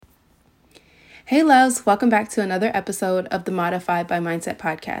Hey loves, welcome back to another episode of the Modified by Mindset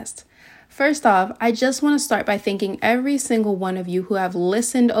podcast. First off, I just want to start by thanking every single one of you who have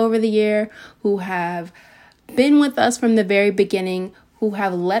listened over the year, who have been with us from the very beginning, who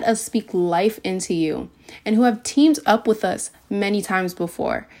have let us speak life into you, and who have teamed up with us many times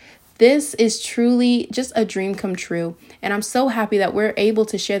before. This is truly just a dream come true, and I'm so happy that we're able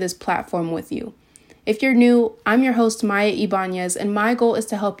to share this platform with you. If you're new, I'm your host, Maya Ibanez, and my goal is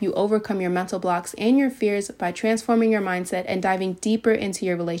to help you overcome your mental blocks and your fears by transforming your mindset and diving deeper into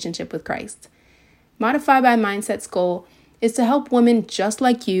your relationship with Christ. Modify by Mindset's goal is to help women just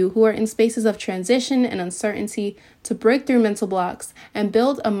like you who are in spaces of transition and uncertainty to break through mental blocks and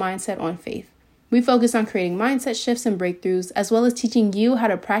build a mindset on faith. We focus on creating mindset shifts and breakthroughs, as well as teaching you how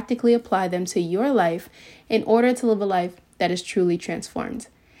to practically apply them to your life in order to live a life that is truly transformed.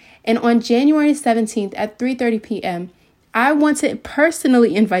 And on January 17th at 3:30 p.m., I want to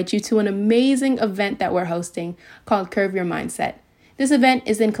personally invite you to an amazing event that we're hosting called Curve Your Mindset. This event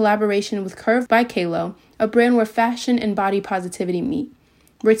is in collaboration with Curve by Kalo, a brand where fashion and body positivity meet.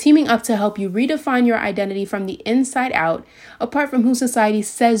 We're teaming up to help you redefine your identity from the inside out, apart from who society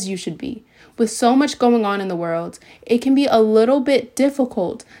says you should be. With so much going on in the world, it can be a little bit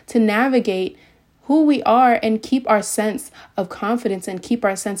difficult to navigate who we are and keep our sense of confidence and keep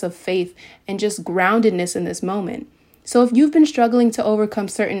our sense of faith and just groundedness in this moment. So if you've been struggling to overcome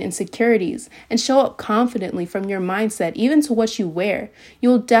certain insecurities and show up confidently from your mindset, even to what you wear,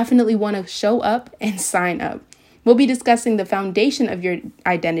 you'll definitely want to show up and sign up. We'll be discussing the foundation of your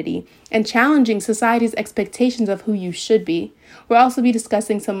identity and challenging society's expectations of who you should be. We'll also be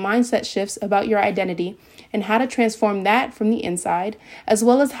discussing some mindset shifts about your identity and how to transform that from the inside, as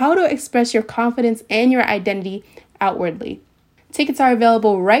well as how to express your confidence and your identity outwardly. Tickets are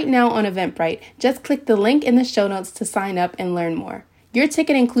available right now on Eventbrite. Just click the link in the show notes to sign up and learn more. Your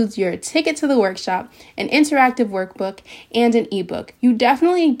ticket includes your ticket to the workshop, an interactive workbook, and an ebook. You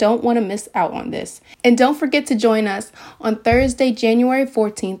definitely don't want to miss out on this. And don't forget to join us on Thursday, January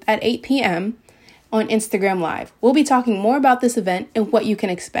 14th at 8 p.m. on Instagram Live. We'll be talking more about this event and what you can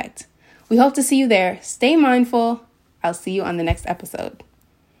expect. We hope to see you there. Stay mindful. I'll see you on the next episode.